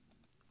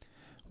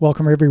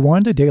Welcome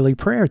everyone to Daily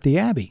Prayer at the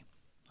Abbey.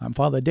 I'm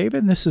Father David,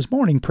 and this is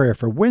morning prayer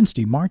for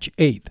Wednesday, March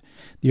 8th,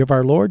 the year of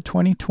our Lord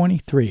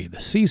 2023, the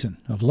season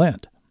of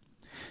Lent.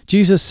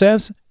 Jesus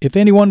says, "If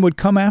anyone would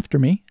come after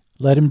me,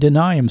 let him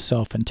deny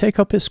himself and take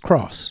up his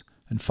cross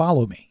and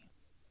follow me."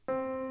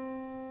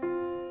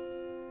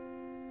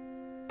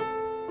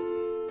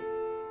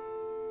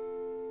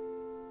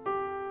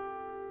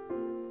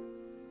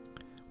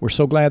 We're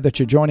so glad that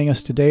you're joining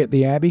us today at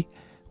the Abbey,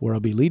 where I'll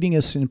be leading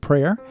us in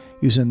prayer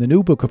using the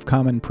new Book of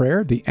Common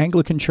Prayer, the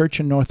Anglican Church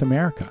in North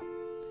America.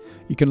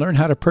 You can learn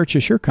how to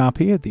purchase your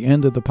copy at the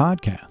end of the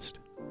podcast.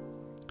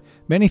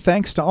 Many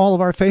thanks to all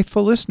of our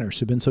faithful listeners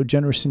who've been so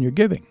generous in your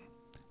giving.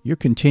 Your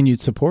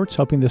continued support's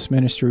helping this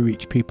ministry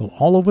reach people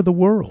all over the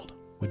world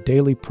with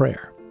daily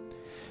prayer.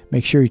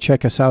 Make sure you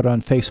check us out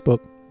on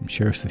Facebook and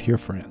share us with your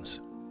friends.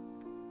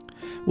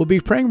 We'll be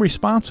praying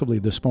responsibly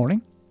this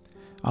morning.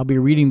 I'll be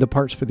reading the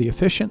parts for the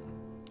officiant.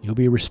 You'll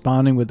be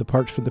responding with the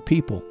parts for the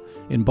people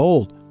in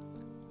bold.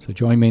 So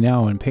join me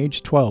now on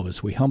page 12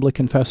 as we humbly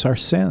confess our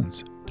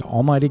sins to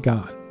Almighty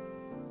God.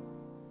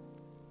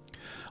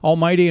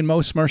 Almighty and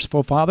most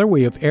merciful Father,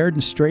 we have erred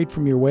and strayed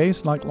from your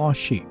ways like lost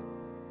sheep.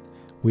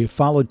 We have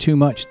followed too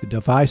much the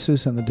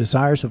devices and the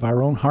desires of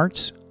our own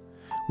hearts.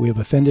 We have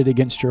offended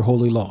against your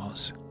holy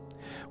laws.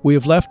 We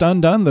have left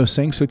undone those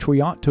things which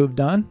we ought to have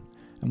done,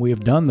 and we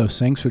have done those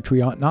things which we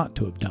ought not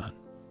to have done.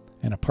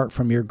 And apart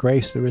from your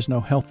grace, there is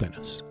no health in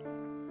us.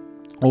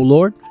 O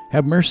Lord,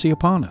 have mercy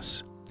upon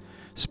us.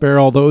 Spare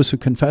all those who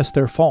confess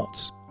their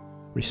faults.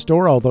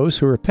 Restore all those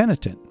who are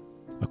penitent,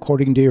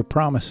 according to your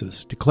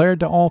promises, declared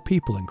to all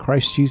people in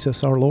Christ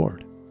Jesus our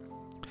Lord.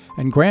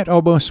 And grant,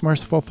 O most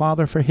merciful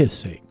Father, for his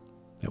sake,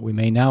 that we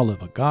may now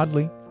live a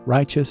godly,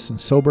 righteous,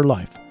 and sober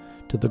life,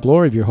 to the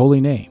glory of your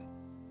holy name.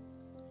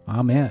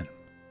 Amen.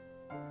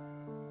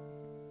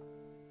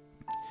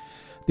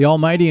 The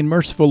Almighty and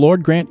merciful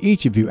Lord grant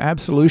each of you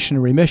absolution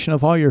and remission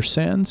of all your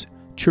sins,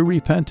 true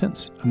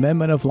repentance,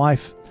 amendment of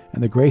life,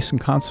 and the grace and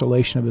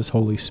consolation of his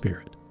Holy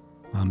Spirit.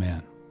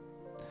 Amen.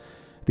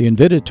 The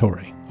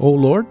invitatory, O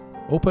Lord,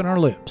 open our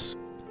lips,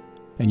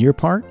 and your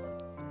part,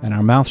 and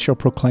our mouth shall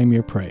proclaim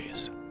your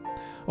praise.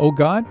 O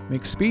God,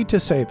 make speed to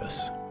save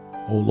us.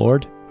 O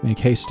Lord, make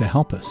haste to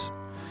help us.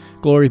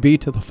 Glory be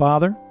to the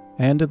Father,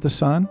 and to the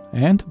Son,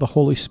 and to the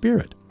Holy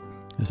Spirit,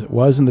 as it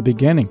was in the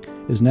beginning,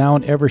 is now,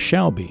 and ever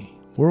shall be,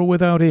 world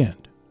without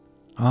end.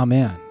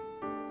 Amen.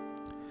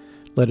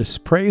 Let us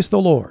praise the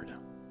Lord.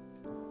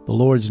 The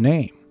Lord's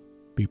name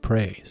be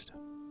praised.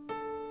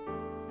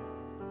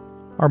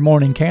 Our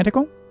morning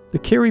canticle, the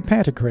Kyrie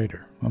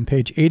Pantocrator, on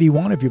page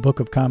 81 of your Book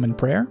of Common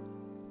Prayer.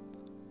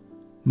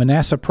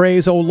 Manasseh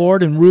prays, O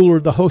Lord and ruler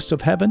of the hosts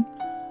of heaven,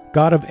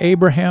 God of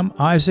Abraham,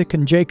 Isaac,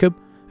 and Jacob,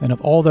 and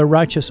of all their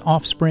righteous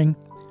offspring.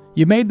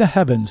 You made the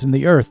heavens and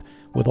the earth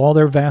with all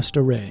their vast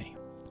array.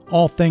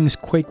 All things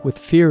quake with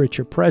fear at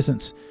your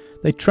presence.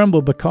 They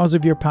tremble because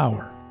of your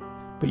power.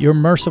 But your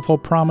merciful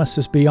promise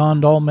is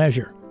beyond all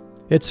measure.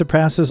 It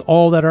surpasses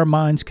all that our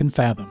minds can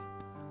fathom.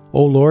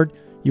 O Lord,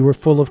 you are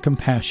full of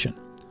compassion,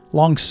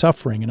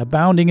 long-suffering, and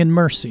abounding in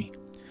mercy.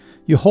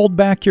 You hold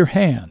back your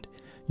hand.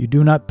 You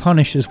do not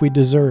punish as we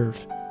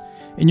deserve.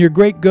 In your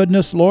great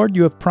goodness, Lord,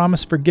 you have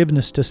promised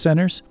forgiveness to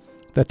sinners,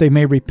 that they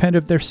may repent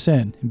of their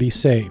sin and be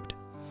saved.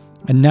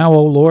 And now,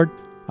 O Lord,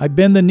 I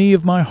bend the knee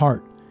of my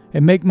heart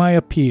and make my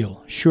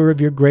appeal, sure of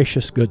your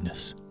gracious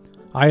goodness.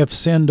 I have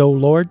sinned, O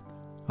Lord,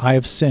 I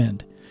have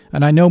sinned,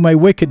 and I know my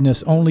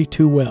wickedness only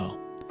too well.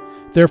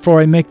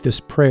 Therefore I make this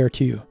prayer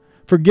to you.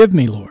 Forgive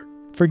me, Lord,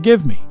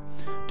 forgive me.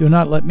 Do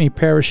not let me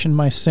perish in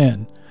my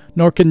sin,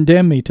 nor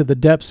condemn me to the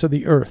depths of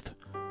the earth.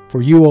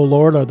 For you, O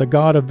Lord, are the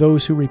God of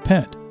those who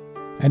repent,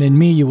 and in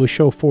me you will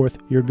show forth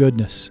your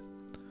goodness.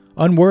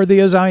 Unworthy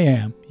as I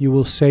am, you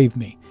will save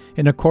me,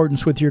 in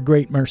accordance with your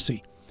great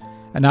mercy.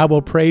 And I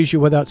will praise you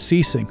without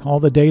ceasing all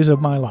the days of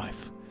my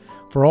life.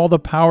 For all the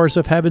powers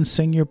of heaven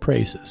sing your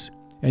praises,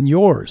 and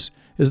yours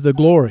is the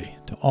glory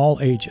to all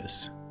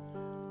ages.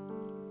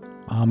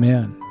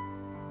 Amen.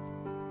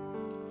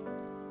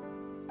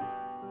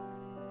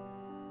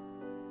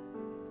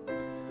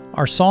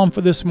 Our psalm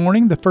for this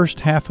morning, the first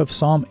half of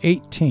Psalm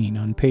 18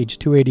 on page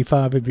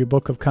 285 of your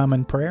Book of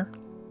Common Prayer.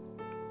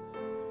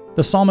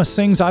 The psalmist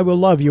sings, I will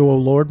love you, O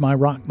Lord, my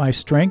rock, my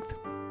strength.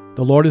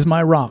 The Lord is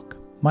my rock,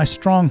 my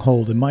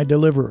stronghold and my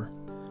deliverer,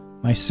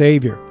 my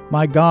Savior,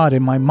 my God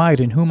and my might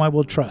in whom I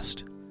will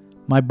trust,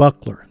 my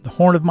buckler, the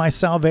horn of my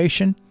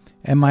salvation,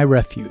 and my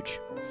refuge.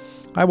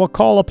 I will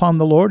call upon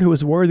the Lord who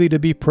is worthy to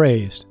be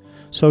praised.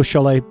 So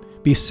shall I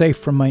be safe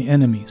from my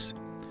enemies.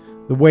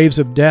 The waves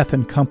of death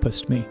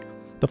encompassed me.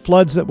 The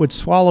floods that would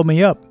swallow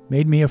me up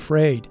made me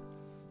afraid.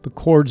 The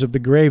cords of the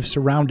grave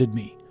surrounded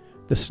me.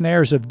 The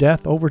snares of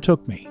death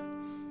overtook me.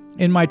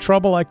 In my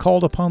trouble I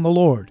called upon the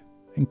Lord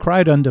and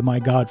cried unto my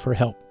God for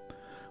help.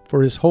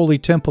 For his holy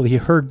temple he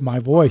heard my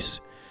voice.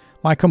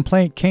 My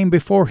complaint came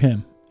before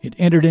him. It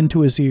entered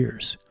into his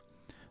ears.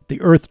 The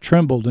earth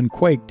trembled and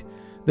quaked.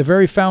 The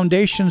very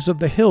foundations of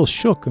the hills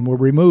shook and were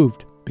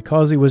removed,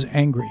 because he was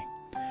angry.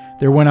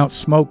 There went out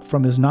smoke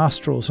from his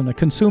nostrils, and a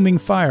consuming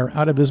fire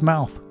out of his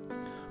mouth.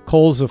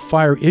 Coals of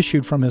fire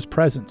issued from his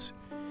presence.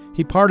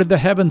 He parted the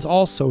heavens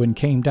also and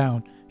came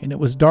down, and it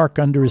was dark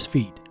under his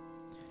feet.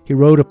 He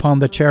rode upon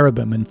the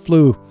cherubim and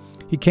flew.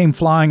 He came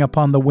flying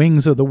upon the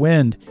wings of the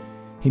wind.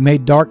 He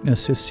made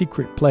darkness his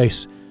secret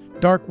place.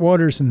 Dark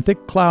waters and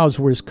thick clouds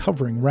were his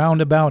covering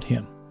round about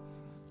him.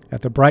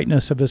 At the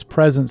brightness of his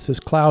presence his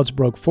clouds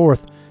broke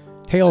forth,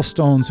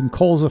 hailstones and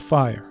coals of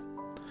fire.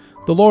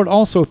 The Lord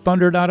also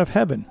thundered out of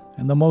heaven,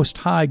 and the Most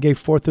High gave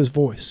forth his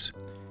voice,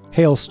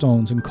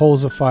 hailstones and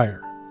coals of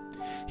fire.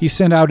 He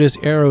sent out his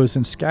arrows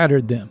and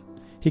scattered them.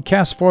 He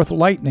cast forth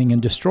lightning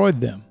and destroyed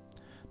them.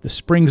 The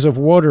springs of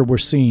water were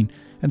seen,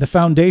 and the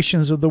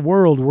foundations of the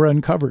world were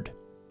uncovered.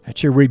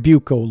 At your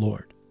rebuke, O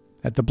Lord,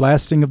 at the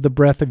blasting of the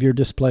breath of your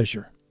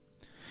displeasure.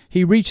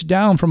 He reached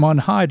down from on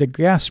high to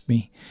grasp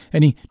me,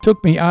 and he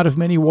took me out of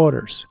many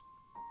waters.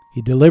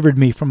 He delivered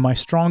me from my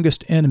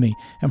strongest enemy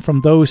and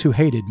from those who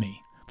hated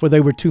me, for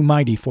they were too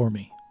mighty for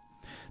me.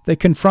 They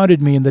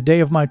confronted me in the day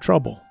of my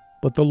trouble,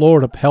 but the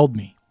Lord upheld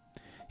me.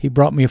 He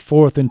brought me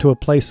forth into a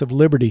place of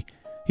liberty.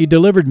 He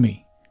delivered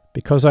me,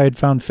 because I had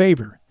found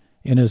favor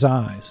in his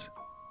eyes.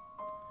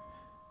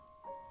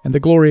 And the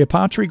Gloria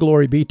Patri,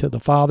 glory be to the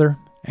Father,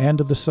 and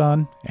to the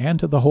Son, and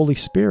to the Holy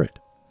Spirit,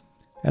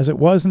 as it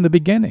was in the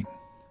beginning,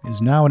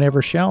 is now, and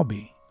ever shall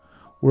be,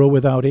 world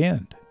without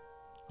end.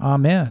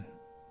 Amen.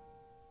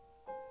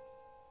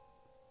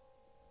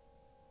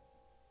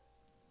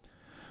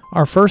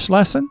 Our first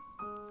lesson,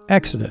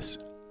 Exodus,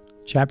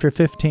 chapter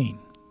 15.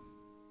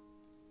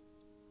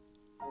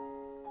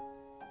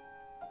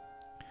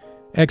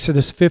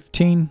 Exodus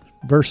 15,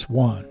 verse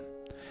 1.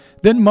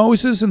 Then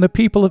Moses and the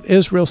people of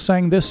Israel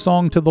sang this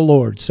song to the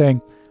Lord,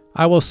 saying,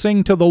 I will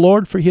sing to the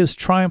Lord, for he has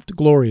triumphed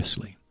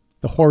gloriously.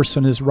 The horse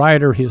and his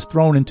rider he has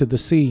thrown into the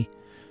sea.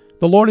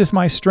 The Lord is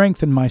my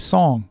strength and my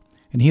song,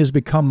 and he has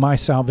become my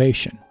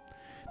salvation.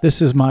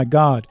 This is my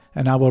God,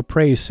 and I will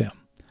praise him,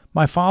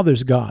 my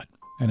father's God,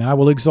 and I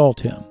will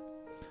exalt him.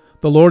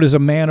 The Lord is a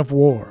man of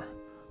war.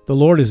 The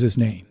Lord is his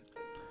name.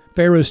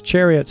 Pharaoh's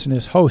chariots and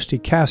his host he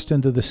cast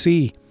into the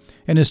sea,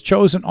 and his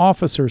chosen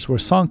officers were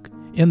sunk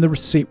in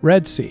the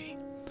Red Sea.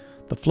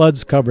 The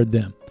floods covered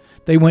them.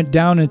 They went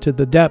down into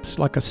the depths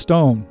like a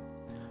stone.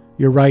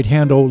 Your right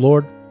hand, O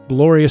Lord,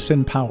 glorious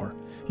in power.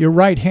 Your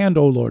right hand,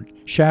 O Lord,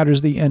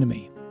 shatters the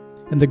enemy.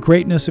 In the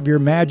greatness of your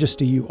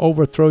majesty you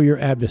overthrow your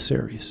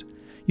adversaries.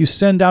 You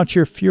send out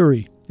your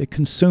fury. It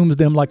consumes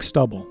them like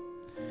stubble.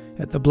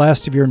 At the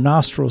blast of your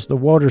nostrils the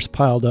waters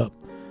piled up.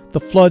 The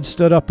flood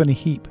stood up in a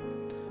heap.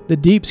 The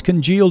deeps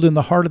congealed in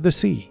the heart of the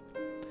sea.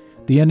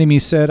 The enemy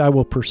said, I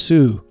will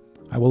pursue.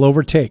 I will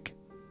overtake.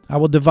 I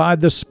will divide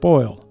the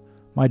spoil.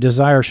 My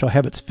desire shall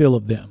have its fill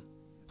of them.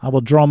 I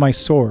will draw my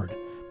sword.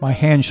 My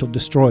hand shall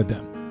destroy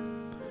them.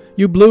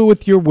 You blew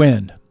with your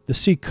wind. The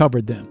sea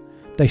covered them.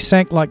 They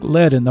sank like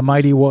lead in the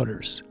mighty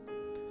waters.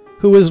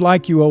 Who is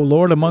like you, O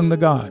Lord, among the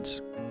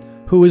gods?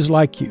 Who is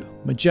like you,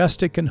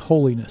 majestic in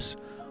holiness,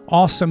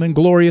 awesome in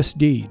glorious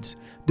deeds,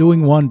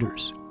 doing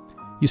wonders?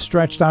 You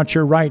stretched out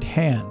your right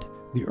hand.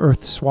 The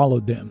earth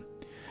swallowed them.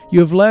 You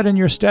have led in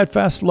your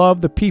steadfast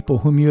love the people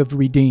whom you have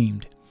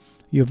redeemed.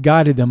 You have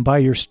guided them by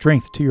your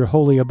strength to your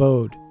holy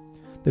abode.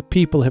 The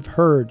people have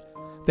heard.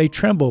 They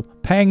tremble.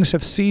 Pangs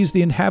have seized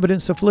the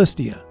inhabitants of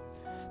Philistia.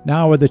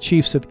 Now are the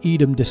chiefs of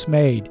Edom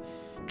dismayed.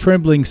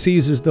 Trembling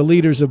seizes the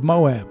leaders of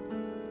Moab.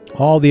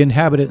 All the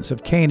inhabitants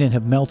of Canaan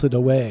have melted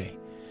away.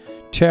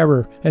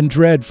 Terror and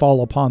dread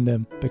fall upon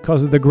them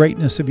because of the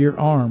greatness of your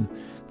arm.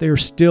 They are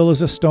still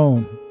as a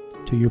stone.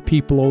 Till your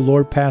people, O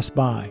Lord, pass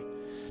by.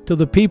 Till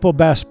the people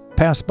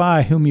pass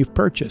by whom you've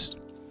purchased.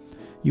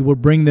 You will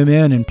bring them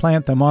in and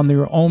plant them on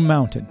your own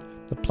mountain,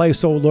 the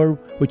place, O Lord,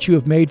 which you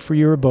have made for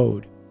your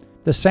abode,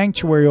 the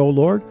sanctuary, O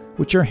Lord,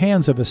 which your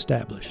hands have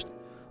established.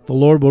 The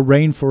Lord will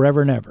reign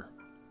forever and ever.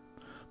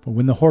 For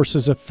when the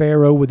horses of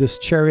Pharaoh with his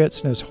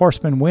chariots and his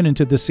horsemen went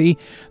into the sea,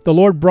 the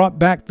Lord brought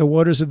back the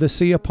waters of the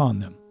sea upon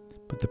them.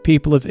 But the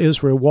people of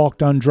Israel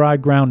walked on dry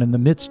ground in the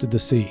midst of the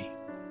sea.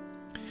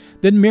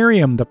 Then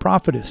Miriam, the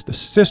prophetess, the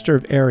sister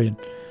of Aaron,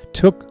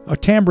 took a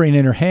tambourine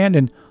in her hand,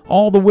 and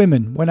all the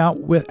women went out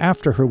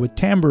after her with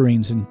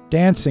tambourines and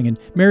dancing, and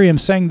Miriam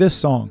sang this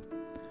song,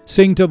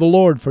 Sing to the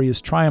Lord, for he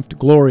has triumphed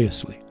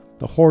gloriously.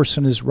 The horse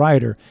and his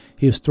rider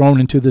he has thrown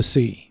into the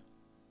sea.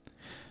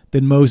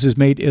 Then Moses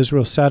made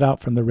Israel set out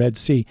from the Red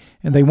Sea,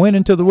 and they went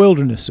into the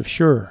wilderness of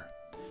Shur.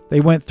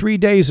 They went 3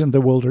 days in the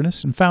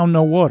wilderness and found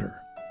no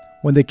water.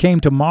 When they came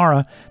to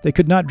Marah, they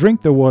could not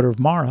drink the water of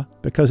Marah,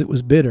 because it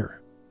was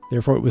bitter.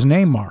 Therefore it was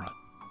named Marah.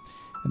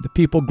 And the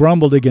people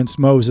grumbled against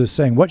Moses,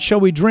 saying, What shall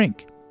we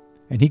drink?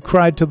 And he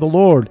cried to the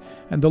Lord,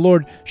 and the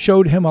Lord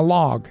showed him a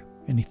log,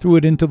 and he threw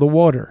it into the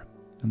water,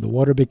 and the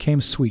water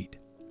became sweet.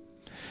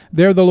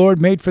 There the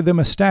Lord made for them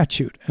a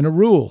statute and a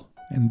rule,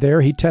 and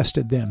there he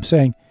tested them,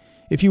 saying,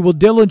 If you will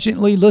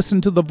diligently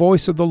listen to the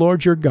voice of the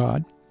Lord your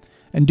God,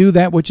 and do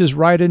that which is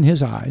right in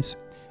his eyes,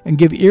 and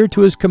give ear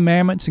to his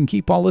commandments and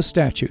keep all his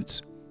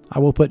statutes, I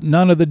will put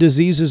none of the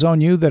diseases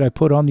on you that I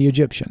put on the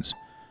Egyptians,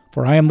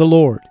 for I am the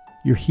Lord,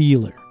 your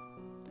healer.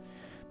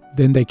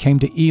 Then they came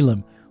to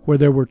Elim, where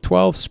there were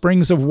 12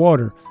 springs of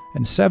water,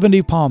 and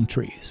 70 palm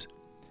trees,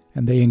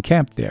 and they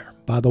encamped there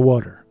by the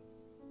water.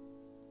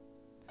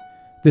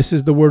 This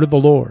is the word of the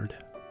Lord.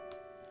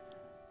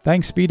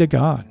 Thanks be to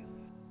God.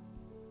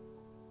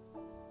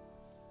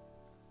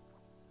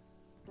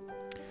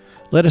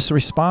 Let us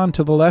respond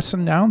to the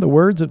lesson now in the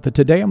words of the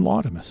Te Deum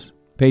Laudamus,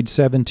 page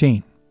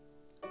 17.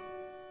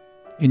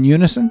 In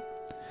unison,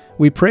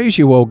 we praise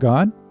you, O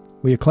God.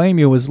 We acclaim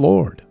you as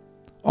Lord.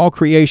 All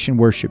creation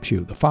worships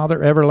you, the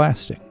Father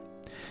everlasting.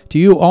 To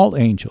you all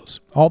angels,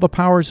 all the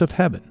powers of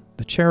heaven,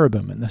 the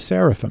cherubim and the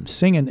seraphim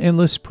sing in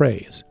endless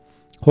praise.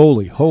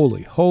 Holy,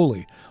 holy,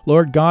 holy,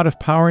 Lord God of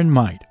power and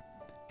might.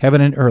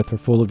 Heaven and earth are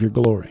full of your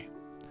glory.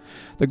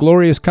 The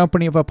glorious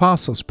company of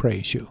apostles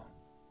praise you.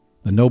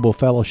 The noble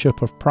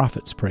fellowship of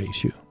prophets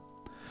praise you.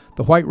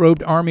 The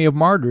white-robed army of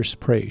martyrs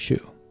praise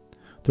you.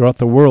 Throughout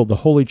the world the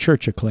Holy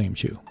Church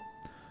acclaims you.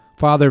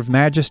 Father of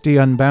majesty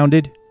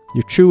unbounded,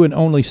 your true and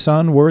only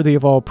Son, worthy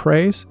of all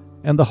praise,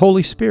 and the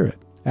Holy Spirit,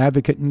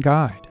 advocate and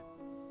guide.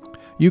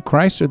 You,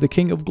 Christ, are the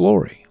King of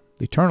glory,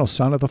 the eternal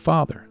Son of the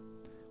Father.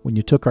 When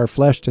you took our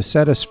flesh to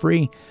set us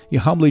free, you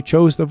humbly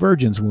chose the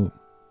Virgin's womb.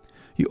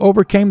 You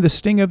overcame the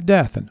sting of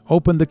death and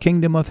opened the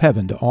kingdom of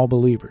heaven to all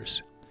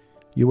believers.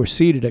 You were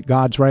seated at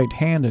God's right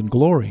hand in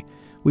glory.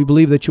 We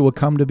believe that you will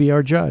come to be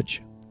our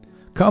judge.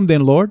 Come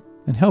then, Lord,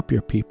 and help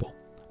your people,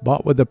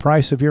 bought with the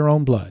price of your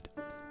own blood,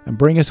 and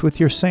bring us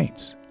with your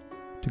saints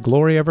to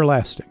glory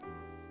everlasting.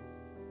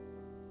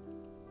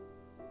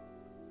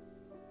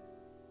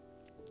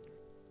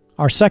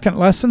 Our second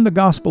lesson, the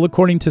Gospel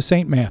according to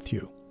St.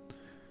 Matthew.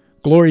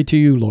 Glory to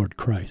you, Lord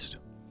Christ.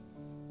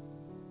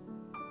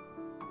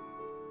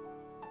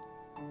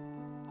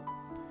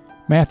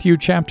 Matthew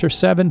chapter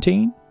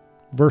 17,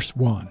 verse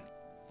 1.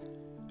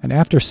 And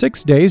after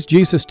 6 days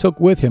Jesus took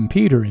with him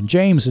Peter and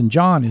James and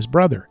John his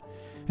brother,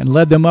 and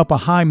led them up a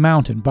high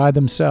mountain by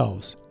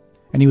themselves.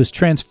 And he was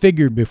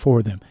transfigured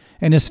before them,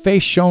 and his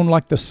face shone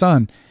like the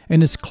sun,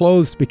 and his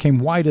clothes became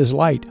white as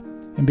light.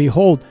 And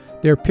behold,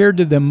 there appeared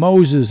to them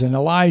Moses and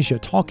Elijah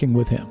talking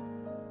with him.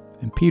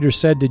 And Peter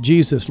said to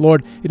Jesus,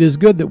 Lord, it is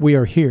good that we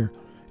are here.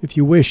 If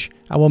you wish,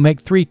 I will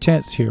make 3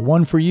 tents here,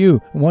 one for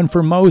you, and one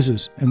for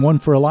Moses, and one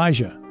for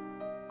Elijah.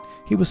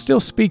 He was still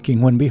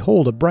speaking when,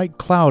 behold, a bright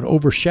cloud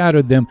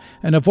overshadowed them,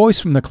 and a voice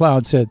from the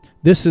cloud said,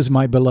 This is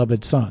my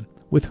beloved Son,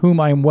 with whom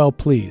I am well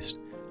pleased.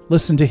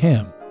 Listen to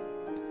him.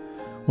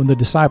 When the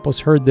disciples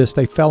heard this,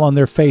 they fell on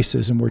their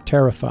faces and were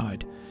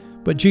terrified.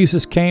 But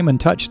Jesus came and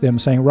touched them,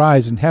 saying,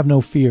 Rise and have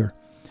no fear.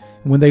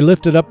 And when they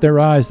lifted up their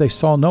eyes, they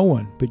saw no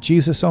one but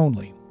Jesus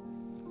only.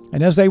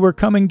 And as they were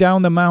coming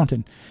down the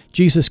mountain,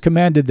 Jesus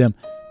commanded them,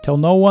 Tell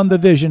no one the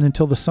vision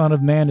until the Son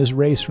of Man is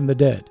raised from the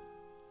dead.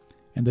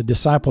 And the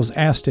disciples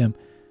asked him,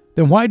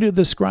 Then why do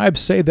the scribes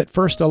say that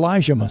first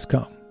Elijah must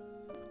come?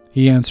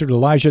 He answered,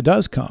 Elijah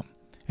does come,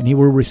 and he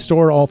will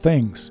restore all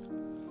things.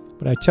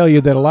 But I tell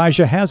you that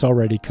Elijah has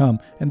already come,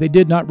 and they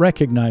did not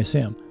recognize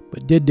him,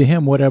 but did to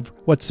him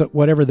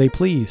whatever they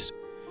pleased.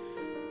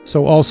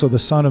 So also the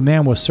Son of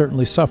Man will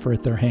certainly suffer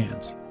at their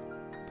hands.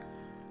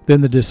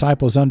 Then the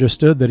disciples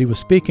understood that he was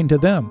speaking to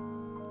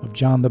them of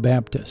John the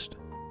Baptist.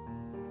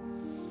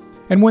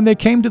 And when they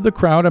came to the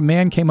crowd, a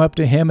man came up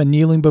to him and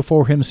kneeling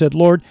before him said,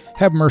 Lord,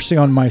 have mercy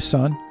on my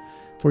son,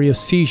 for he has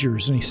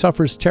seizures and he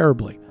suffers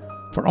terribly.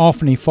 For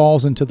often he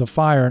falls into the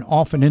fire and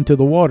often into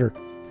the water.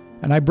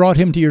 And I brought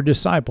him to your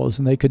disciples,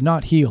 and they could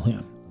not heal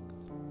him.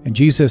 And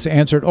Jesus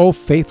answered, O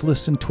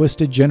faithless and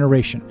twisted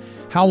generation,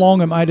 how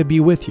long am I to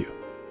be with you?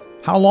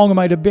 How long am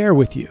I to bear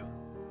with you?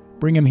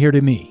 Bring him here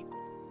to me.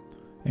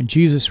 And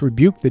Jesus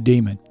rebuked the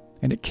demon,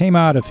 and it came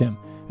out of him,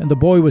 and the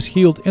boy was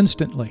healed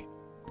instantly.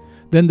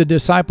 Then the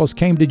disciples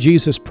came to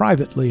Jesus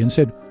privately and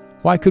said,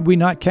 Why could we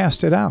not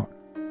cast it out?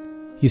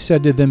 He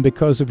said to them,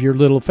 Because of your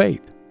little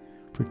faith.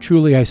 For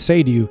truly I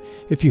say to you,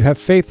 if you have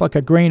faith like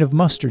a grain of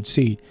mustard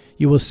seed,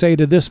 you will say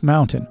to this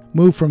mountain,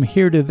 Move from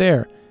here to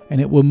there,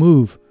 and it will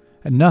move,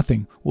 and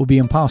nothing will be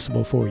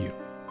impossible for you.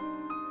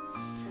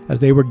 As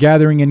they were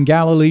gathering in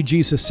Galilee,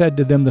 Jesus said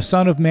to them, The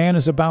Son of Man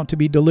is about to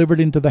be delivered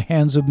into the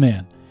hands of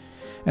men,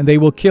 and they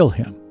will kill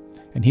him,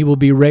 and he will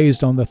be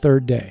raised on the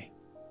 3rd day.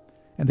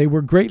 And they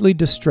were greatly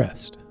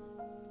distressed.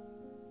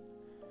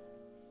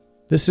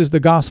 This is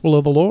the gospel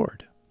of the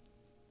Lord.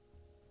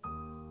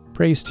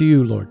 Praise to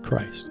you, Lord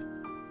Christ.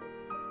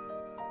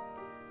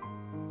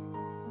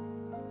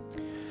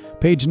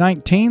 Page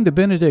 19, the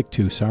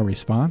Benedictus, our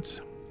response.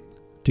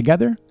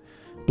 Together,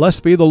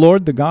 blessed be the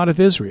Lord, the God of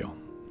Israel.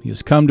 He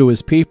has come to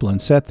his people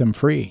and set them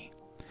free.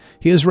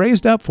 He has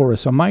raised up for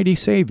us a mighty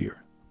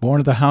Savior,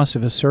 born of the house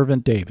of his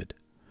servant David.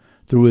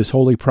 Through his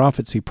holy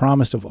prophets he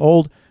promised of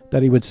old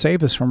that he would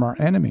save us from our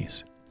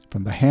enemies,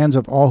 from the hands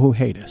of all who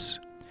hate us.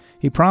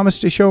 He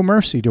promised to show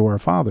mercy to our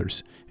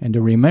fathers and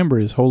to remember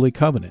his holy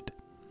covenant.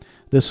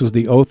 This was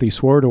the oath he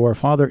swore to our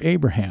father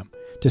Abraham,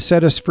 to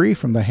set us free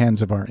from the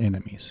hands of our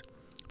enemies,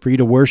 free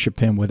to worship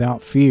him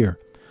without fear,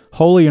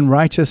 holy and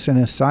righteous in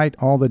his sight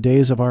all the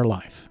days of our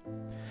life.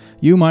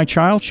 You, my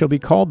child, shall be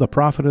called the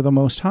prophet of the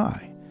Most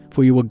High,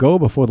 for you will go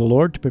before the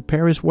Lord to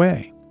prepare his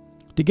way,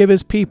 to give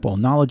his people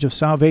knowledge of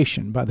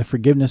salvation by the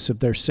forgiveness of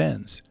their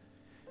sins,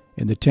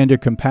 In the tender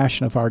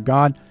compassion of our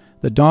God,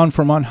 the dawn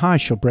from on high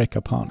shall break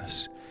upon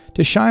us,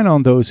 to shine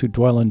on those who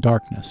dwell in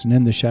darkness and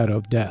in the shadow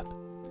of death,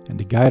 and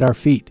to guide our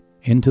feet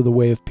into the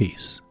way of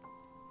peace.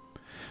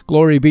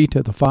 Glory be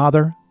to the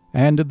Father,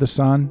 and to the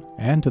Son,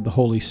 and to the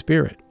Holy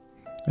Spirit,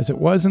 as it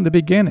was in the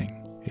beginning,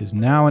 is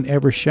now, and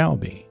ever shall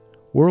be,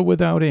 world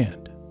without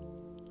end.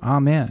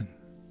 Amen.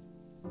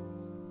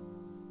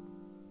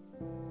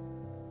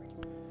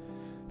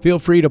 Feel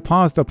free to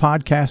pause the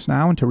podcast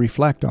now and to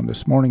reflect on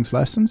this morning's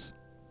lessons,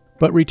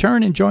 but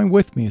return and join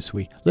with me as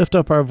we lift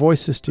up our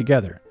voices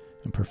together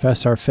and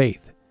profess our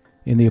faith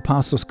in the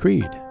Apostles'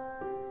 Creed.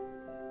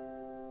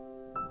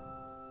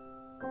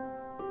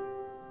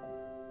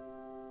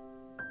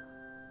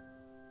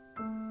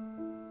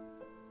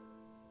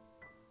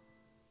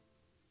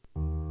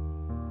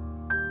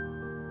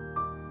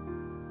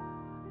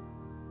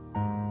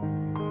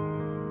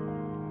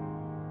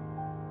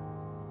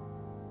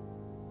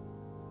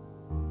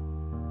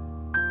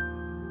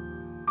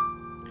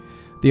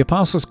 The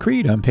Apostles'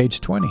 Creed on page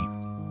 20.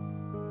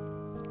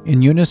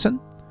 In unison,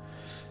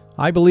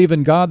 I believe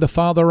in God the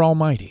Father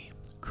Almighty,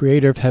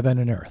 creator of heaven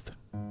and earth.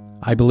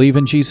 I believe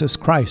in Jesus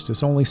Christ,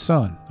 his only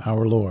Son,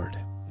 our Lord.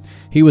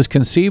 He was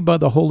conceived by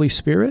the Holy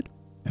Spirit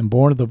and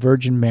born of the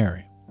Virgin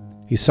Mary.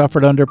 He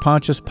suffered under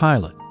Pontius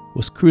Pilate,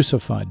 was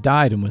crucified,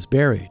 died, and was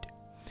buried.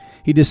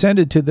 He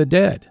descended to the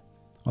dead.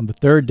 On the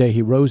third day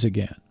he rose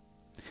again.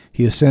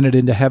 He ascended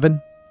into heaven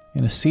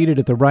and is seated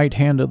at the right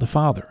hand of the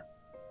Father.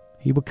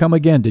 He will come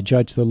again to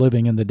judge the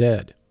living and the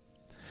dead.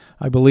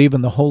 I believe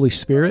in the Holy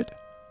Spirit,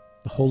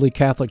 the Holy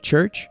Catholic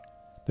Church,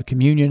 the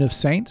communion of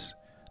saints,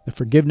 the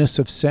forgiveness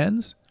of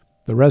sins,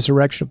 the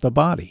resurrection of the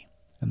body,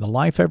 and the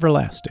life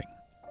everlasting.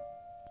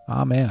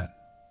 Amen.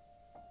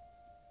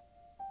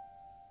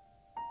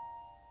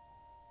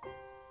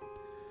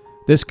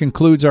 This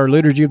concludes our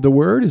Liturgy of the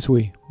Word as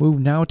we move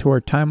now to our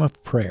time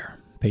of prayer,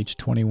 page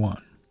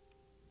 21.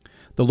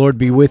 The Lord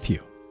be with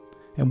you,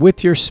 and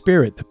with your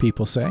spirit, the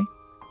people say.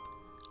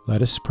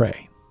 Let us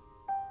pray.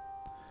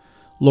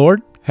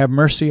 Lord, have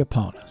mercy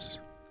upon us.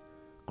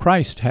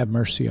 Christ, have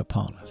mercy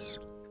upon us.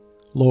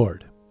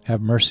 Lord, have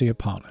mercy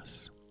upon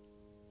us.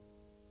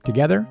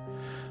 Together,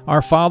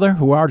 Our Father,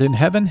 who art in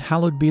heaven,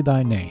 hallowed be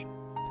thy name.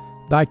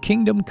 Thy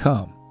kingdom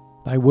come,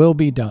 thy will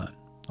be done,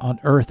 on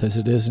earth as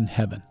it is in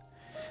heaven.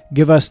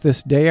 Give us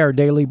this day our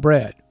daily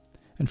bread,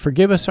 and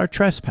forgive us our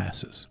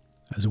trespasses,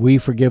 as we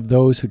forgive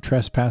those who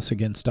trespass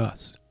against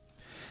us.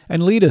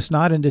 And lead us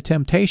not into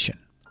temptation,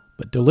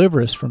 but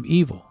deliver us from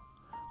evil.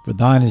 For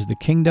thine is the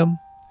kingdom,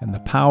 and the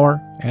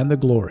power, and the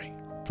glory,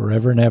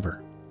 forever and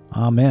ever.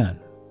 Amen.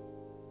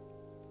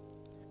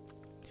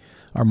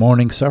 Our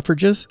morning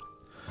suffrages.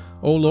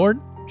 O Lord,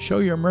 show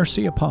your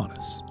mercy upon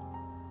us,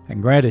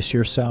 and grant us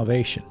your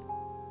salvation.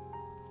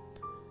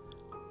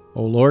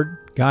 O Lord,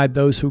 guide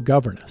those who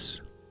govern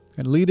us,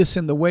 and lead us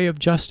in the way of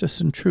justice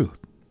and truth.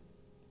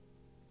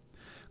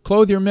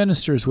 Clothe your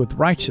ministers with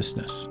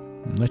righteousness,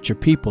 and let your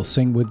people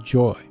sing with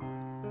joy.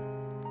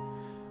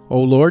 O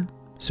Lord,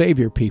 save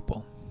your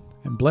people,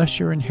 and bless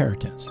your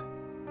inheritance.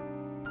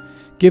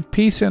 Give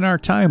peace in our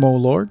time, O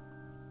Lord,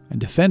 and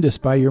defend us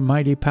by your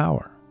mighty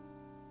power.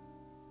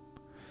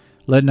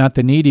 Let not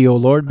the needy, O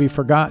Lord, be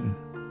forgotten,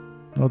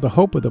 nor the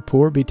hope of the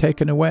poor be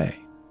taken away.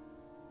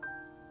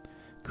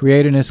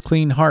 Create in us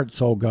clean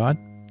hearts, O God,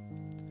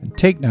 and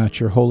take not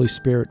your Holy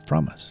Spirit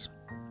from us.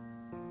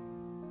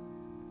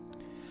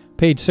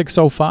 Page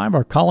 605,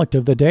 our Collect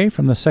of the Day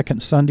from the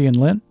second Sunday in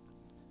Lent.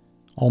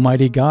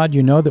 Almighty God,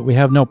 you know that we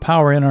have no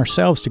power in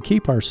ourselves to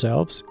keep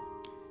ourselves.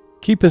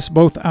 Keep us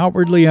both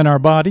outwardly in our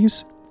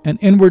bodies and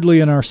inwardly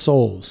in our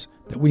souls,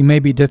 that we may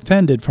be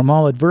defended from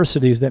all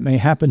adversities that may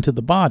happen to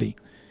the body,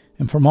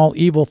 and from all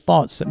evil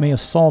thoughts that may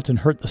assault and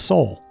hurt the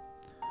soul.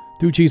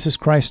 Through Jesus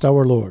Christ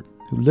our Lord,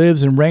 who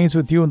lives and reigns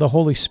with you in the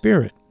Holy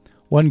Spirit,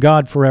 one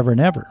God forever and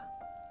ever.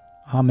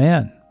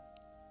 Amen.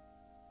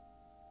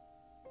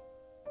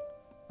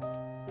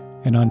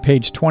 And on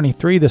page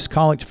 23, this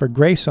Collect for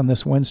Grace on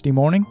this Wednesday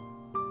morning.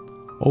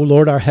 O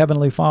Lord, our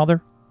Heavenly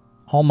Father,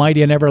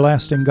 Almighty and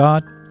everlasting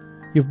God,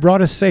 you've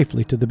brought us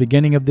safely to the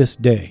beginning of this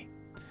day.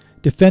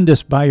 Defend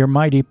us by your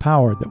mighty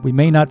power, that we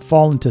may not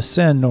fall into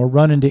sin nor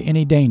run into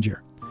any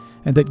danger,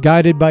 and that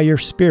guided by your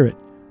Spirit,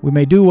 we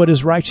may do what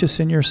is righteous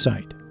in your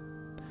sight.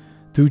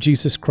 Through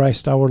Jesus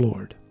Christ our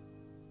Lord.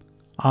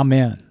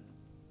 Amen.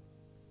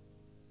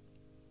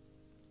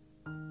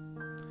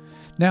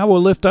 Now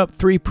we'll lift up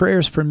 3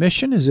 prayers for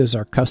mission, as is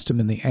our custom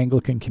in the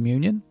Anglican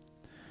Communion.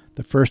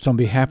 The first on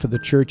behalf of the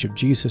Church of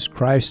Jesus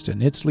Christ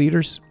and its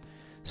leaders.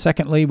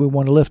 Secondly, we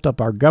want to lift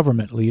up our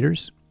government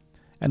leaders.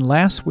 And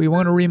last, we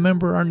want to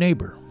remember our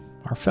neighbor,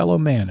 our fellow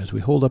man, as we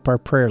hold up our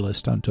prayer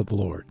list unto the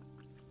Lord.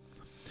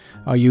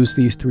 I'll use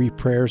these 3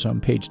 prayers on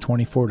page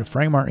 24 to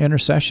frame our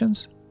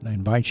intercessions, and I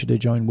invite you to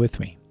join with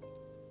me.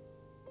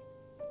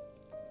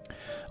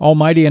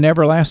 Almighty and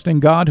everlasting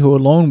God, who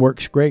alone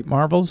works great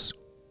marvels,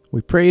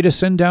 we pray you to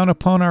send down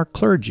upon our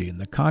clergy and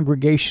the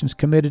congregations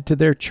committed to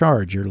their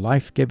charge your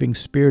life-giving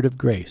spirit of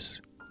grace.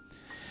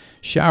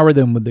 Shower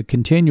them with the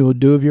continual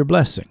dew of your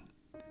blessing.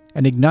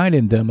 and ignite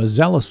in them a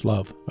zealous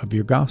love of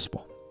your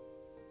gospel.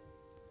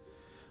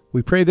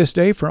 We pray this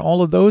day for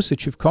all of those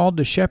that you've called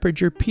to shepherd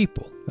your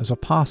people as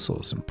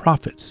apostles and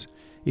prophets,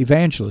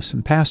 evangelists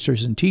and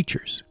pastors and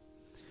teachers.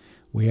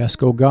 We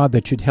ask, O God,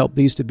 that you'd help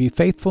these to be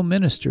faithful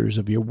ministers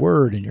of your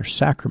word and your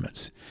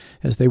sacraments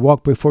as they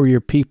walk before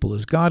your people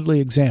as godly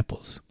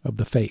examples of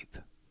the faith.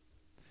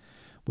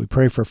 We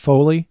pray for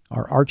Foley,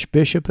 our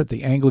Archbishop at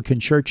the Anglican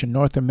Church in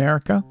North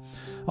America,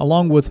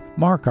 along with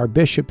Mark, our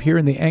Bishop here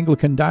in the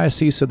Anglican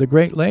Diocese of the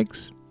Great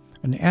Lakes,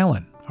 and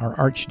Alan, our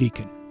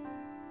Archdeacon.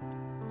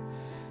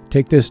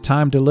 Take this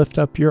time to lift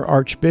up your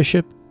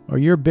Archbishop or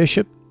your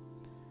Bishop,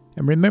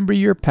 and remember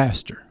your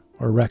pastor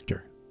or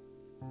rector.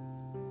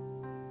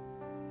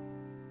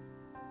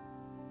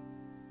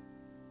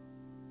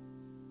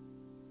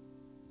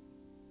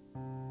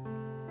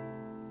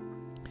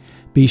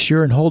 Be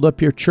sure and hold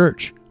up your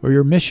church or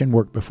your mission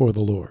work before the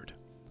Lord.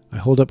 I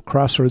hold up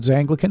Crossroads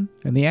Anglican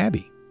and the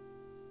Abbey.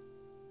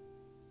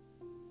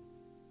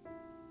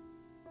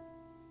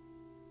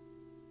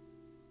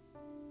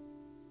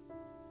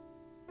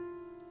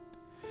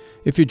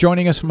 If you're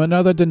joining us from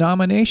another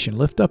denomination,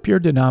 lift up your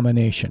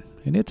denomination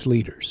and its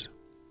leaders.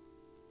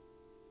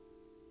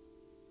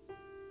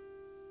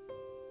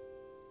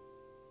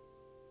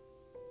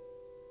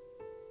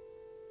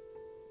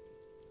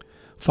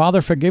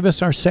 Father, forgive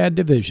us our sad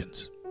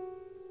divisions.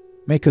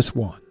 Make us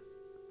one.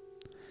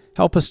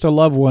 Help us to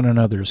love one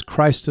another as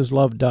Christ has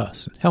loved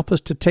us, and help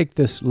us to take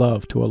this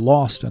love to a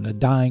lost and a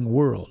dying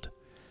world.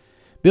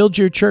 Build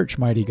your church,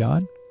 mighty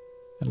God,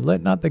 and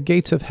let not the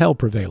gates of hell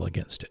prevail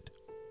against it.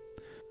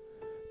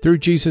 Through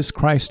Jesus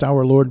Christ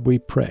our Lord we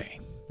pray,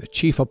 the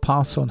chief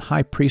apostle and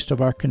high priest of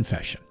our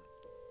confession.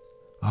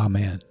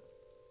 Amen.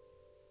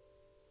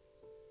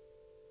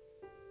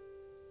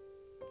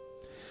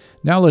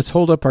 Now let's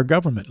hold up our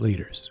government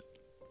leaders.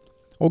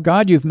 O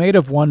God, you've made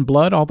of one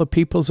blood all the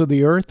peoples of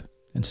the earth,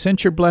 and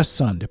sent your blessed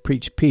Son to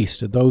preach peace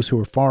to those who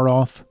are far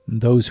off and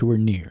those who are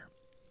near.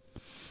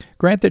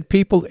 Grant that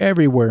people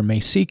everywhere may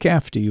seek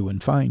after you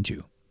and find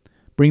you.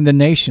 Bring the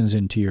nations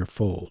into your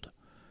fold.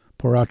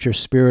 Pour out your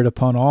Spirit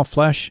upon all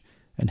flesh,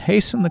 and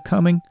hasten the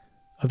coming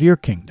of your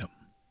kingdom.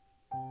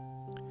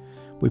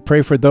 We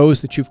pray for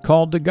those that you've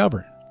called to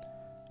govern,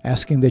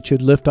 asking that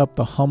you'd lift up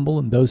the humble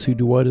and those who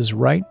do what is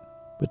right,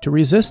 but to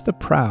resist the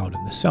proud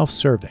and the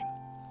self-serving,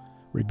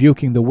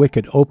 rebuking the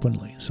wicked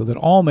openly, so that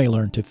all may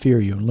learn to fear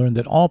you and learn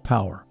that all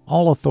power,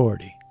 all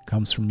authority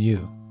comes from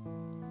you.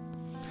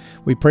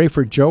 We pray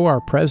for Joe,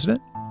 our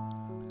president,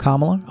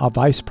 Kamala, our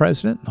vice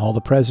president, and all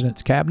the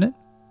president's cabinet.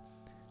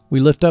 We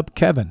lift up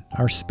Kevin,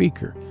 our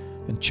speaker,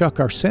 and Chuck,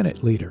 our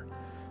Senate leader,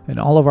 and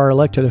all of our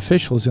elected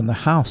officials in the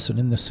House and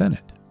in the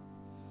Senate.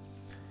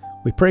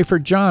 We pray for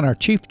John, our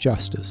Chief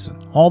Justice,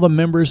 and all the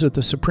members of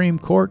the Supreme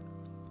Court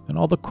and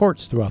all the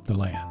courts throughout the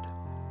land.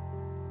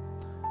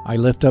 I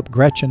lift up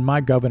Gretchen, my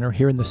governor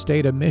here in the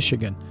state of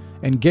Michigan,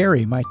 and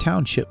Gary, my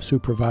township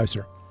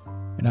supervisor,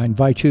 and I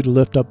invite you to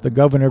lift up the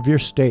governor of your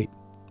state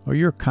or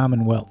your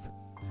commonwealth,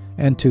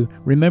 and to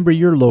remember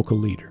your local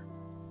leader.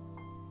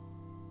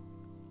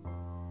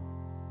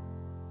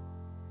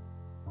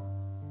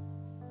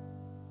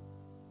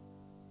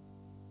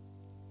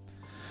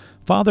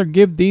 Father,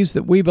 give these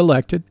that we've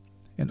elected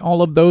and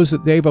all of those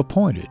that they've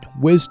appointed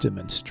wisdom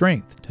and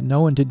strength to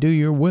know and to do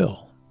your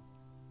will.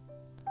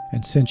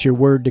 And since your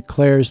word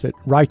declares that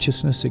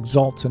righteousness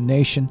exalts a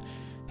nation,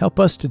 help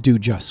us to do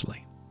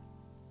justly,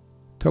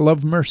 to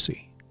love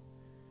mercy,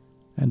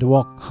 and to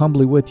walk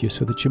humbly with you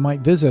so that you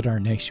might visit our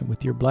nation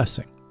with your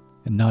blessing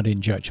and not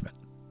in judgment.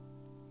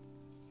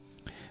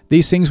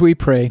 These things we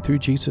pray through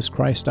Jesus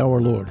Christ our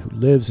Lord, who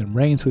lives and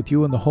reigns with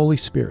you in the Holy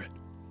Spirit,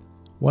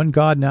 one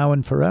God now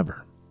and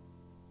forever.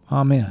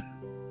 Amen.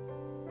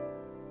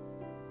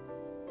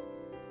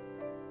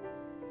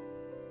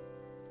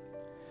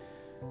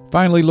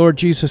 Finally, Lord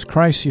Jesus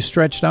Christ, you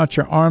stretched out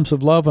your arms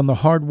of love on the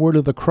hard wood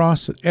of the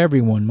cross that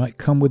everyone might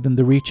come within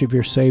the reach of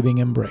your saving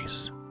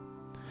embrace.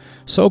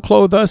 So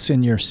clothe us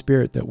in your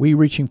Spirit that we,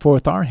 reaching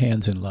forth our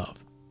hands in love,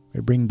 may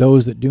bring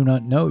those that do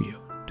not know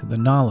you to the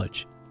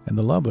knowledge and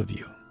the love of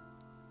you.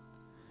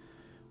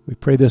 We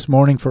pray this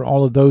morning for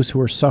all of those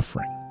who are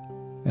suffering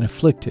and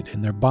afflicted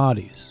in their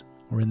bodies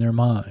or in their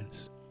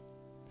minds.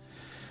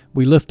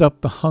 We lift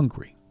up the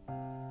hungry,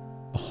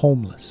 the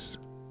homeless,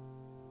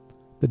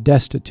 the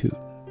destitute,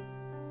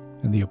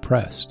 and the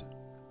oppressed.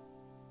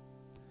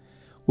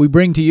 We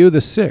bring to you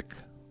the sick,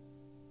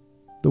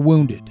 the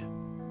wounded,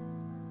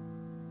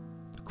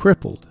 the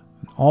crippled,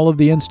 and all of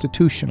the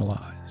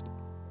institutionalized.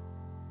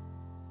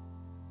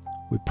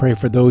 We pray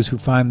for those who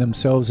find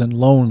themselves in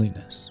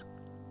loneliness,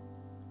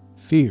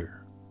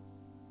 fear,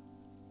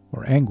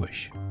 or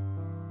anguish.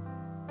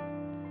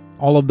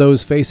 All of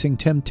those facing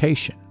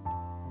temptation,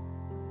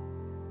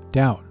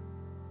 doubt,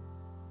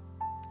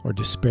 or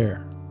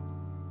despair.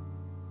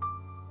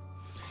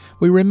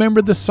 We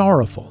remember the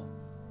sorrowful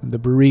and the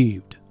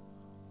bereaved,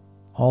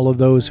 all of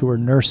those who are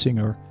nursing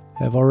or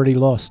have already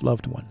lost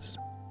loved ones.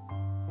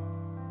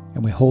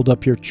 And we hold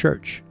up your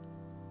church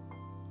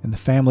and the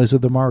families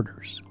of the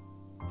martyrs.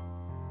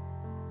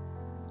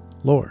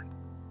 Lord,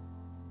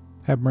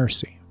 have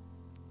mercy.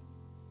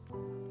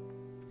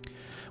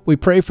 We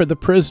pray for the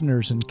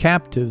prisoners and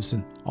captives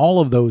and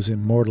all of those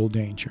in mortal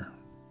danger,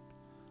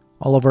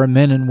 all of our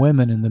men and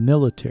women in the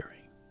military,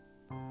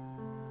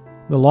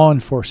 the law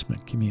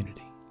enforcement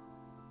community,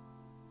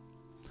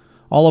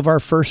 all of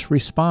our first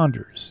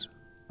responders,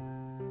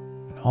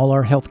 and all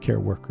our healthcare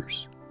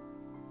workers.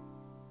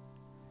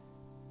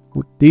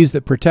 These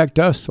that protect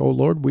us, O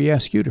Lord, we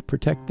ask you to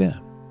protect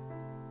them.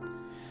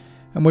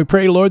 And we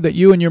pray, Lord, that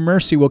you in your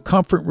mercy will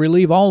comfort and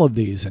relieve all of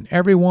these and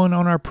everyone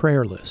on our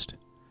prayer list,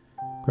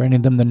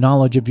 granting them the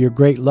knowledge of your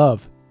great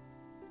love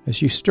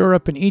as you stir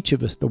up in each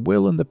of us the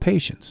will and the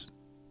patience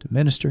to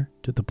minister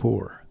to the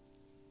poor.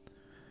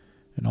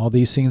 And all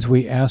these things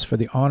we ask for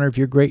the honor of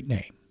your great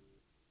name.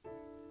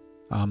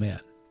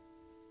 Amen.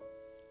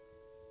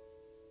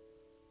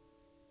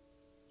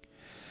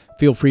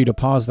 Feel free to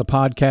pause the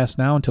podcast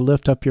now and to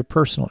lift up your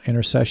personal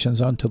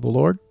intercessions unto the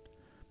Lord,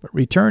 but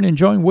return and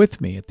join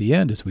with me at the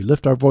end as we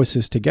lift our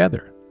voices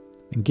together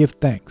and give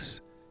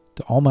thanks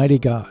to Almighty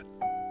God.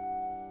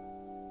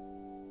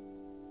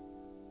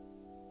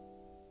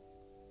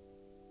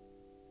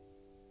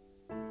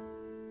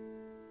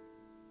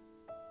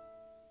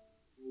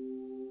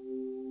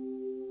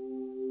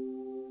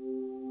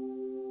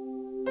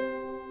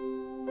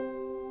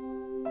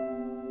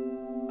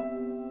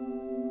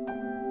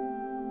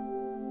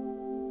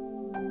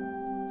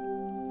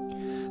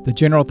 The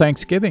General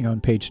Thanksgiving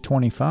on page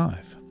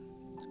 25.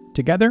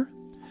 Together,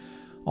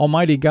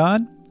 Almighty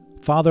God,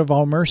 Father of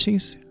all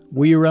mercies,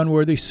 we, your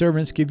unworthy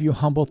servants, give you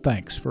humble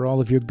thanks for all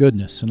of your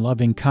goodness and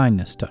loving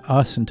kindness to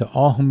us and to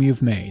all whom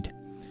you've made.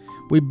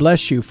 We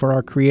bless you for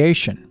our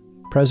creation,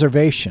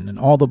 preservation, and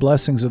all the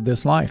blessings of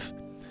this life,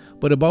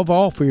 but above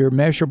all for your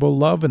immeasurable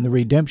love and the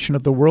redemption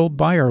of the world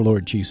by our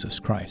Lord Jesus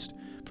Christ,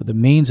 for the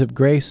means of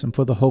grace and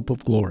for the hope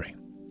of glory.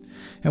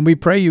 And we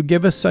pray you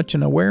give us such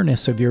an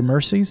awareness of your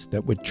mercies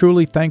that with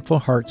truly thankful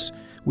hearts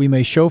we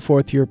may show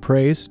forth your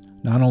praise,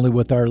 not only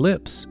with our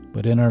lips,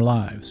 but in our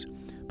lives,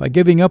 by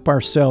giving up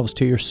ourselves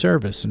to your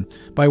service and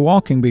by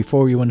walking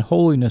before you in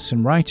holiness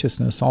and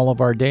righteousness all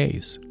of our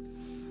days.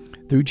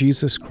 Through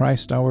Jesus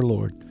Christ our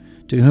Lord,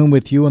 to whom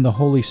with you and the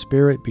Holy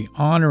Spirit be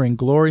honor and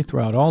glory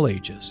throughout all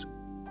ages.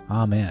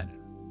 Amen.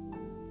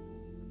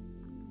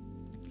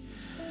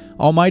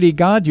 Almighty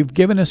God, you've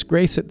given us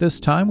grace at this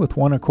time with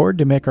one accord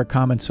to make our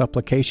common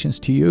supplications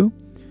to you,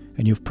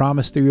 and you've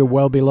promised through your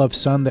well-beloved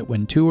Son that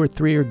when 2 or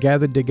 3 are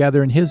gathered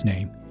together in his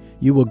name,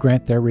 you will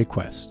grant their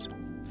requests.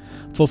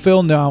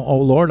 Fulfill now, O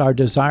Lord, our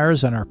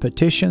desires and our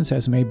petitions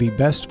as may be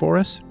best for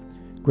us,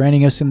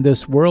 granting us in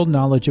this world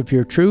knowledge of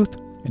your truth,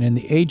 and in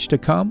the age to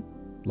come,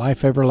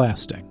 life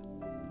everlasting.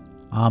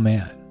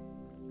 Amen.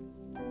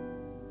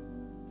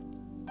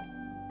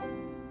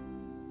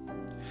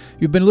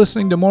 You've been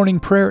listening to Morning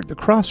Prayer at the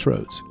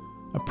Crossroads,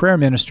 a prayer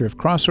minister of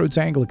Crossroads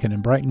Anglican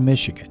in Brighton,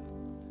 Michigan.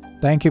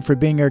 Thank you for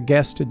being our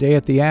guest today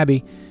at the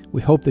Abbey.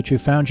 We hope that you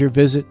found your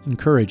visit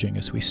encouraging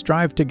as we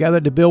strive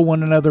together to build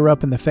one another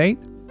up in the faith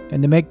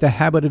and to make the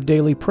habit of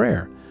daily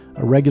prayer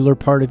a regular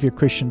part of your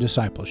Christian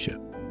discipleship.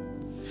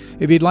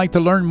 If you'd like to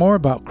learn more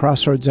about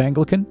Crossroads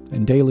Anglican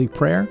and daily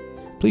prayer,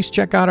 please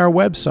check out our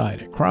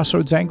website at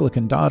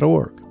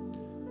crossroadsanglican.org.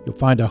 You'll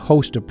find a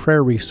host of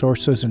prayer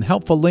resources and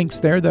helpful links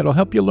there that'll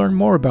help you learn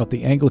more about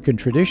the Anglican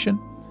tradition,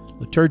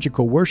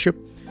 liturgical worship,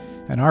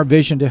 and our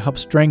vision to help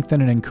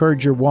strengthen and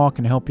encourage your walk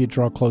and help you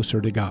draw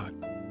closer to God.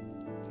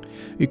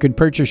 You can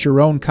purchase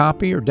your own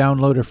copy or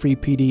download a free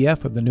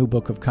PDF of the New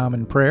Book of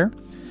Common Prayer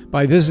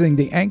by visiting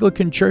the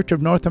Anglican Church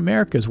of North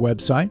America's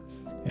website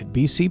at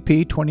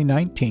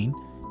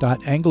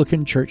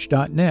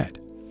bcp2019.anglicanchurch.net.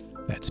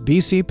 That's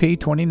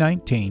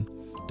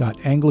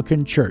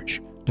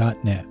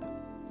bcp2019.anglicanchurch.net.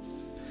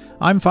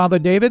 I'm Father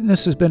David, and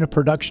this has been a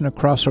production of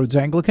Crossroads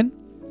Anglican.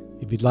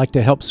 If you'd like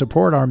to help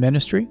support our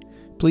ministry,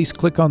 please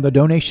click on the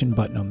donation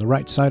button on the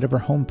right side of our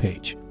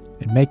homepage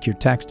and make your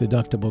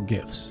tax-deductible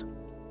gifts.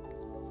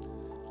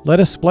 Let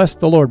us bless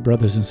the Lord,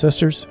 brothers and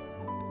sisters.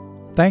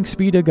 Thanks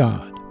be to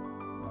God.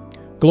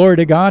 Glory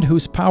to God,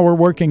 whose power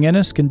working in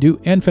us can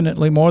do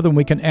infinitely more than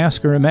we can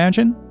ask or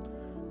imagine.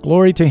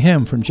 Glory to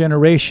Him from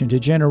generation to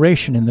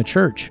generation in the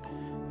church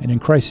and in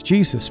Christ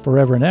Jesus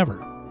forever and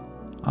ever.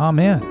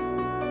 Amen.